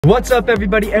What's up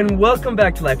everybody and welcome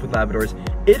back to Life with Labradors.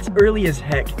 It's early as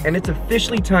heck and it's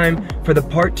officially time for the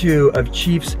part 2 of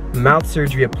Chief's mouth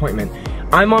surgery appointment.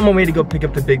 I'm on my way to go pick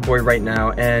up the big boy right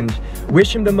now and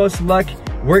wish him the most luck.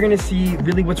 We're gonna see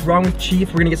really what's wrong with Chief.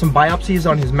 We're gonna get some biopsies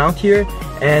on his mouth here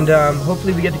and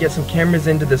hopefully we get to get some cameras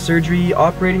into the surgery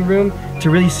operating room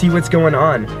to really see what's going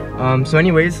on. So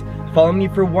anyways, follow me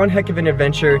for one heck of an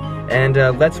adventure and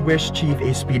let's wish Chief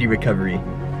a speedy recovery.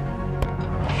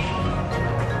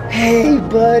 Hey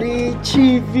buddy,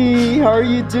 Chiefy, how are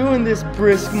you doing this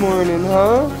brisk morning,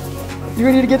 huh? You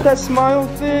ready to get that smile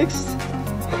fixed?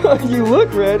 You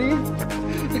look ready.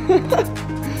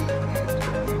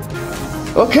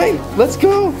 Okay, let's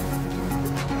go.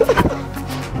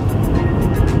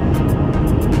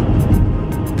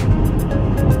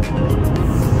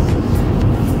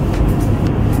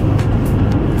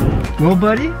 Well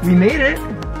buddy, we made it.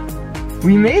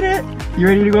 We made it. You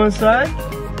ready to go inside?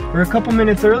 We're a couple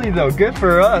minutes early though. Good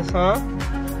for us, huh?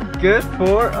 Good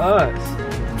for us.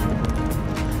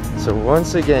 So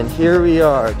once again, here we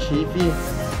are, Chiefy.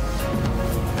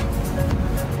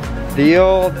 The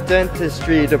old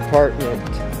dentistry department.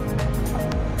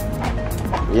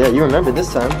 Yeah, you remember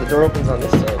this time. The door opens on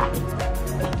this side.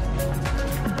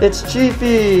 It's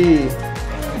Chiefy!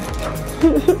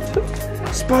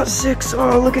 Spot 6.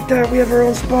 Oh, look at that. We have our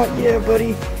own spot. Yeah,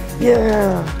 buddy.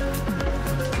 Yeah.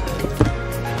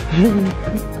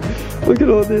 Look at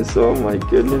all this, oh my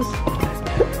goodness.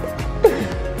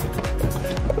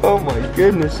 Oh my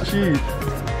goodness, Chief.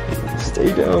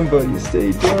 Stay down, buddy,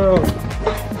 stay down.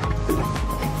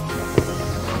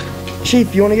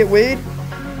 Chief, you wanna get weighed?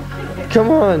 Come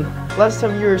on, last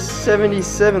time you were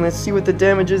 77, let's see what the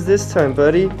damage is this time,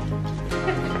 buddy.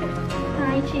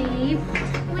 Hi, Chief.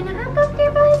 Wanna hop up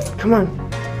there, bud? Come on,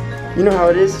 you know how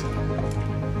it is.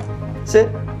 Sit.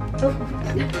 Oh.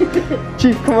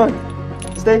 Chief, come on.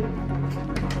 Stay.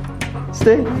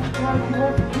 Stay.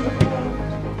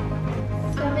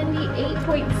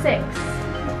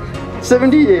 78.6.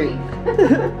 78.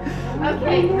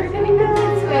 Okay, we're gonna go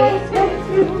this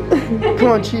way. Come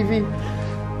on, Chiefy.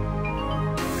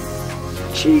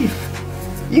 Chief,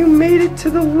 you made it to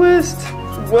the list.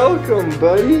 Welcome,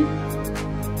 buddy.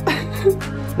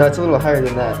 No, it's a little higher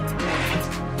than that.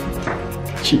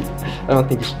 Chief. I don't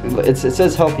think you should, it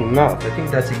says healthy mouth. I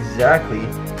think that's exactly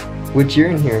what you're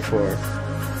in here for.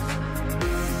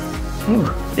 Ooh,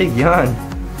 big yawn.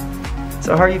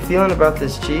 So how are you feeling about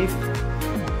this, Chief?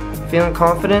 Feeling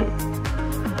confident?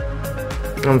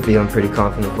 I'm feeling pretty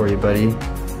confident for you, buddy.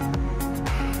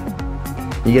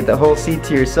 You get the whole seat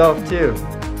to yourself, too.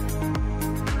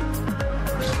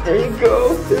 There you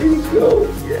go, there you go.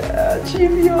 Yeah,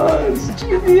 Chiefy hugs,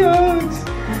 Chiefy hugs.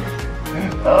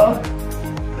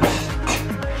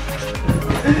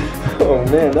 Oh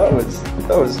man, that was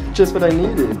just what I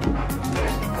needed.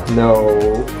 No,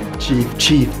 Chief,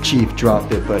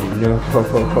 drop it, buddy. No.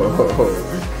 Oh,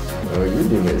 you're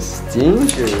doing a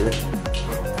stinker.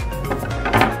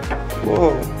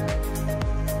 Whoa.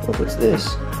 Oh, what's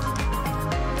this?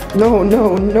 No,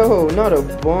 not a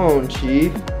bone,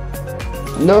 Chief.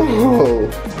 No,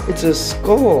 it's a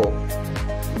skull.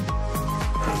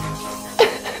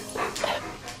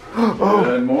 Oh.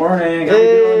 Good morning. How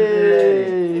Hey. you doing today?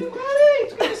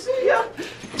 It's good to see ya.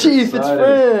 Chief, it's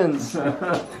friends.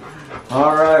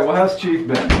 All right. Well, how's Chief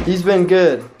been? He's been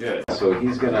good. Good. So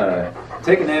he's gonna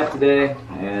take a nap today,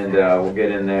 and we'll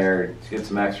get in there, get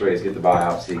some X-rays, get the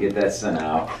biopsy, get that sent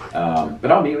out.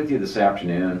 But I'll meet with you this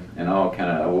afternoon, and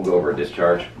we'll go over a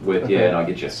discharge with you, and I'll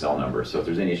get you a cell number. So if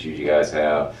there's any issues you guys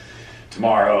have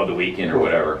tomorrow, the weekend, or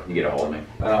whatever, you get a hold of me.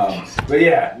 But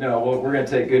yeah, no, we're gonna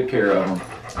take good care of them,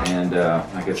 and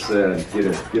like I said,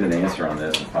 get an answer on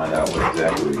this and find out what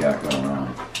exactly we got going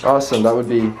on. Awesome, that would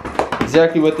be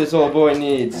exactly what this old boy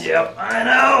needs. Yep, I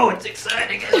know. It's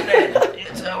exciting, isn't it?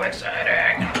 It's so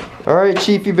exciting. All right,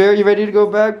 Chiefy Bear, you ready to go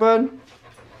back, bud?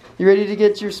 You ready to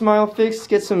get your smile fixed?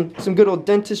 Get some good old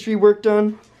dentistry work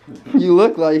done? You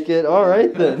look like it. All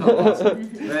right then. Awesome.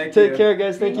 Thank Take you. care,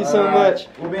 guys. Thank you so much.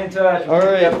 We'll be in touch. All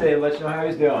right. Update. Let you know how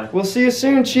he's doing. We'll see you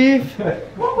soon, Chief.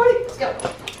 Come on, buddy. Let's go.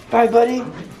 Bye, buddy.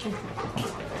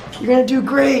 You're gonna do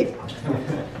great.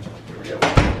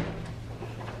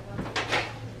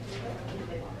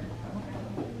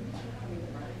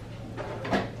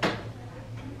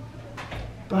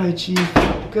 Bye, Chief.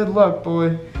 Good luck,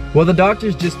 boy. Well, the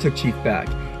doctors just took Chief back,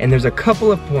 and there's a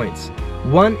couple of points.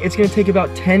 One, it's gonna take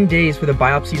about 10 days for the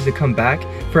biopsies to come back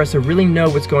for us to really know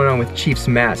what's going on with Chief's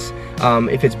mass,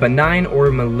 if it's benign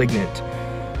or malignant.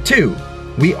 Two,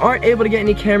 We aren't able to get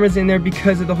any cameras in there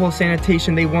because of the whole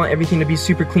sanitation. They want everything to be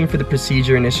super clean for the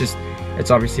procedure, and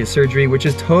it's obviously a surgery, which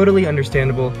is totally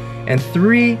understandable. And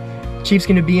 3, Chief's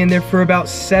gonna be in there for about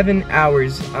 7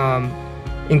 hours,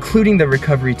 including the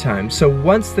recovery time. So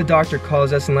once the doctor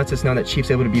calls us and lets us know that Chief's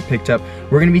able to be picked up,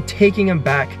 we're gonna be taking him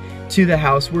back to the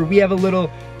house where we have a little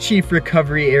Chief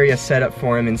recovery area set up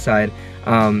for him inside.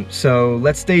 So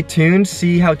let's stay tuned,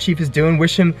 see how Chief is doing.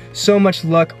 Wish him so much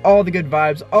luck, all the good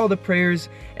vibes, all the prayers,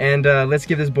 and let's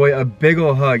give this boy a big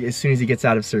ol' hug as soon as he gets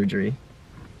out of surgery.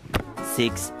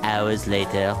 6 hours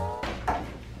later.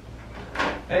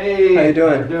 Hey, how you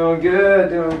doing? Doing good,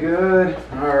 doing good.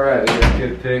 All right, we got a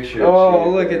good picture. Oh,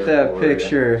 look at that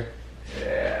picture.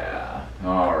 Yeah,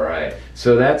 all right.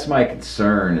 So that's my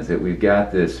concern, is that we've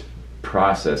got this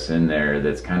process in there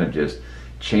that's kind of just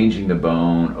changing the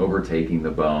bone, overtaking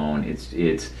the bone.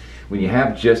 It's when you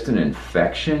have just an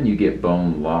infection, you get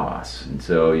bone loss, and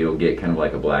so you'll get kind of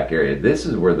like a black area. This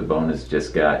is where the bone has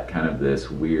just got kind of this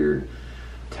weird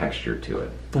texture to it.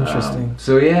 Interesting.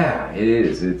 So yeah, it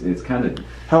is. It's kind of.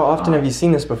 How often have you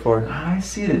seen this before? I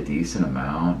see it a decent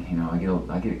amount. You know,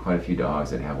 I get quite a few dogs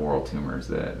that have oral tumors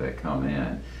that come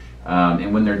in.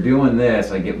 And when they're doing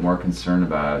this, I get more concerned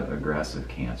about aggressive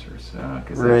cancers,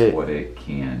 because that's what it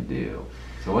can do.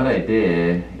 So what I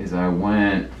did is I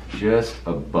went just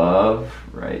above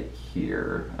right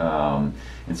here,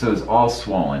 and so it's all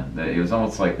swollen. It was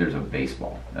almost like there's a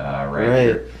baseball right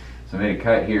here. So I made a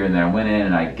cut here, and then I went in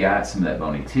and I got some of that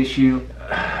bony tissue.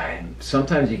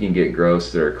 Sometimes you can get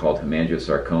growths that are called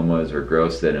hemangiosarcomas, or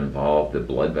growths that involve the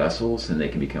blood vessels, and they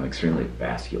can become extremely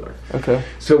vascular. Okay.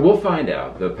 So we'll find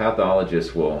out. The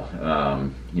pathologist will,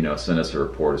 you know, send us a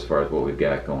report as far as what we've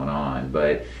got going on.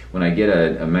 But when I get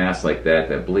a mass like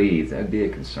that bleeds, that'd be a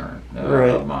concern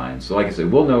of mine. So like I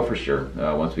said, we'll know for sure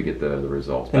once we get the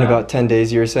results back. In about 10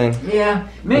 days, you were saying? Yeah,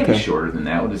 maybe shorter than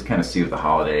that. We'll just kind of see with the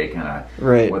holiday, kind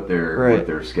of what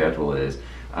their schedule is.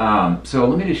 So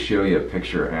let me just show you a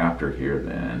picture after here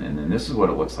then, and then this is what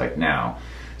it looks like now.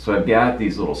 So I've got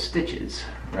these little stitches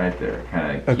right there,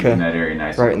 kind of keeping that area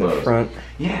nice and close. Right in the front?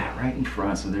 Yeah, right in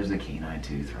front. So there's the canine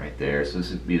tooth right there. So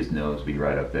this would be his nose, be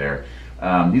right up there.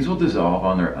 These will dissolve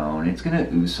on their own. It's going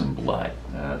to ooze some blood.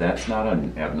 That's not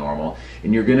abnormal.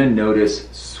 And you're going to notice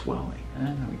swelling.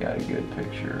 And we got a good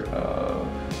picture of...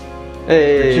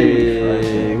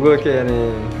 Hey, look at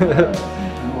him.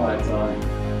 Lights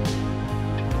on.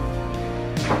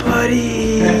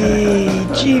 Buddy,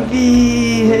 GB,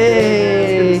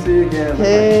 hey, it's good to see you again.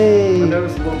 Hey, my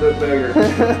nose is a little bit bigger.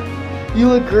 You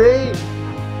look great.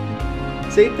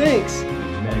 Say thanks.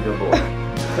 Man, a good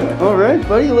boy. All right,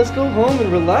 buddy, let's go home and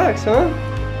relax, huh?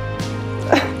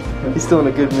 He's still in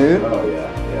a good mood. Oh yeah.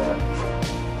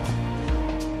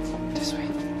 This way.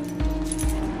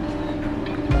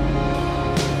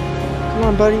 Come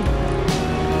on, buddy.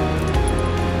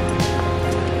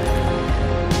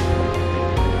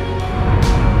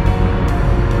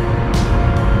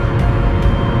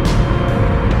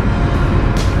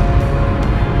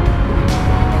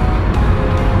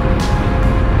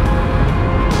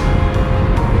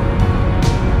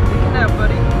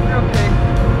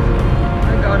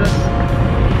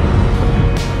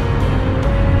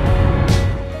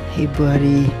 Hey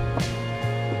buddy,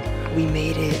 we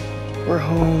made it. We're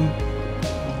home.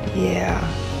 Yeah.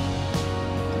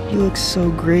 You look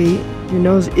so great. Your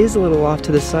nose is a little off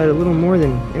to the side, a little more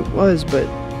than it was, but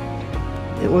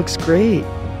it looks great.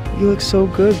 You look so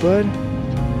good, bud.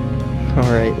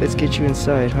 Alright, let's get you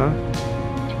inside, huh?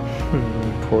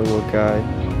 Poor little guy.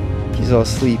 He's all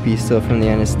sleepy still from the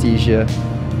anesthesia.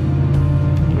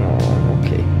 Oh,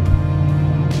 okay.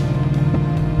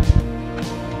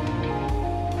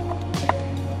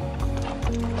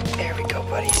 There we go,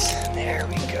 buddies. There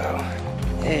we go.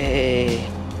 Hey,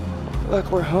 look,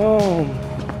 we're home.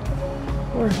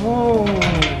 We're home.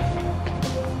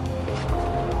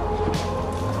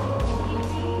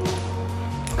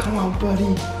 Come on,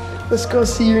 buddy. Let's go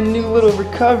see your new little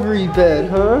recovery bed,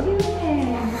 huh?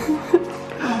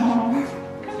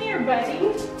 Come here,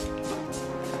 buddy.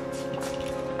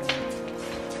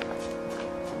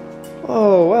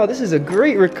 Oh, wow, this is a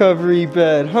great recovery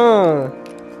bed, huh?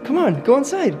 Come on, go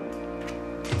inside.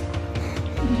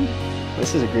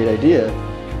 This is a great idea.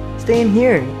 Stay in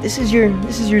here. This is your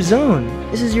zone.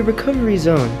 This is your recovery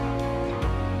zone.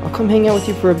 I'll come hang out with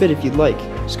you for a bit if you'd like.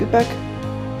 Scoot back.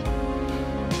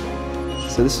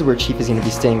 So this is where Chief is going to be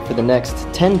staying for the next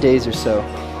 10 days or so.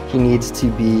 He needs to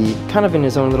be kind of in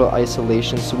his own little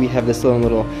isolation, so we have this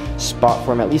little spot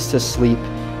for him, at least to sleep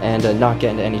and not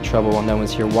get into any trouble while no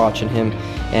one's here watching him.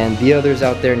 And the others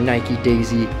out there, Nike,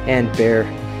 Daisy, and Bear,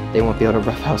 they won't be able to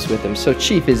roughhouse with him. So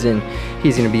Chief is in,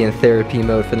 he's gonna be in therapy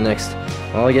mode for the next,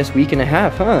 well, I guess week and a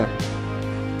half, huh?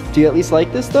 Do you at least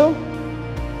like this though?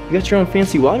 You got your own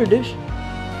fancy water dish.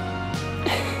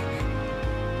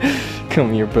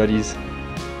 Come here, buddies.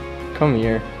 Come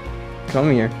here.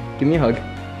 Come here. Give me a hug.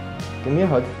 Give me a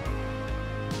hug.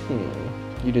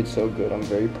 You did so good. I'm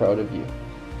very proud of you.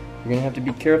 You're gonna have to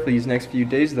be careful these next few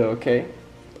days though, okay?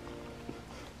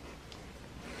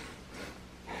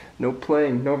 No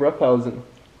playing, no roughhousing.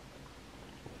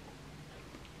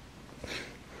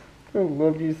 I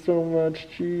love you so much,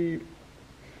 Chief.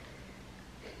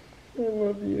 I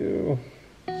love you.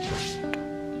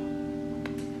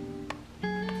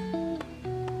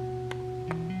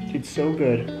 It's so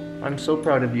good. I'm so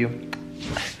proud of you.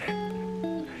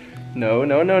 No,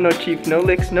 no, no, no, Chief. No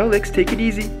licks, no licks. Take it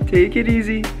easy. Take it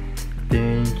easy.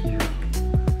 Thank you.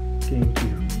 Thank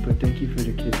you. But thank you for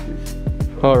the kisses.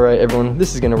 Alright everyone,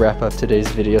 this is going to wrap up today's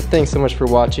video. Thanks so much for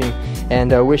watching,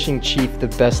 and wishing Chief the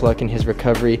best luck in his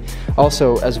recovery.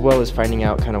 Also, as well as finding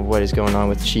out kind of what is going on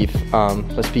with Chief,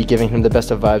 let's be giving him the best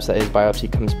of vibes that his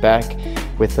biopsy comes back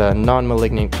with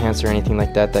non-malignant cancer or anything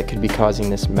like that that could be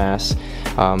causing this mass.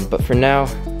 But for now,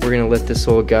 we're going to let this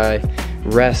old guy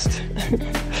rest,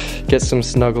 get some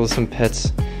snuggles, some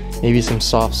pets, maybe some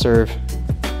soft serve,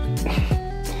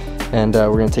 and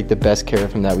we're going to take the best care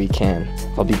of him that we can.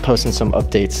 I'll be posting some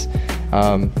updates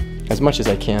as much as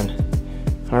I can.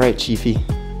 Alright, Chiefy,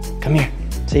 come here.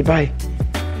 Say bye.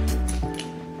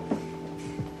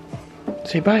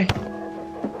 Say bye.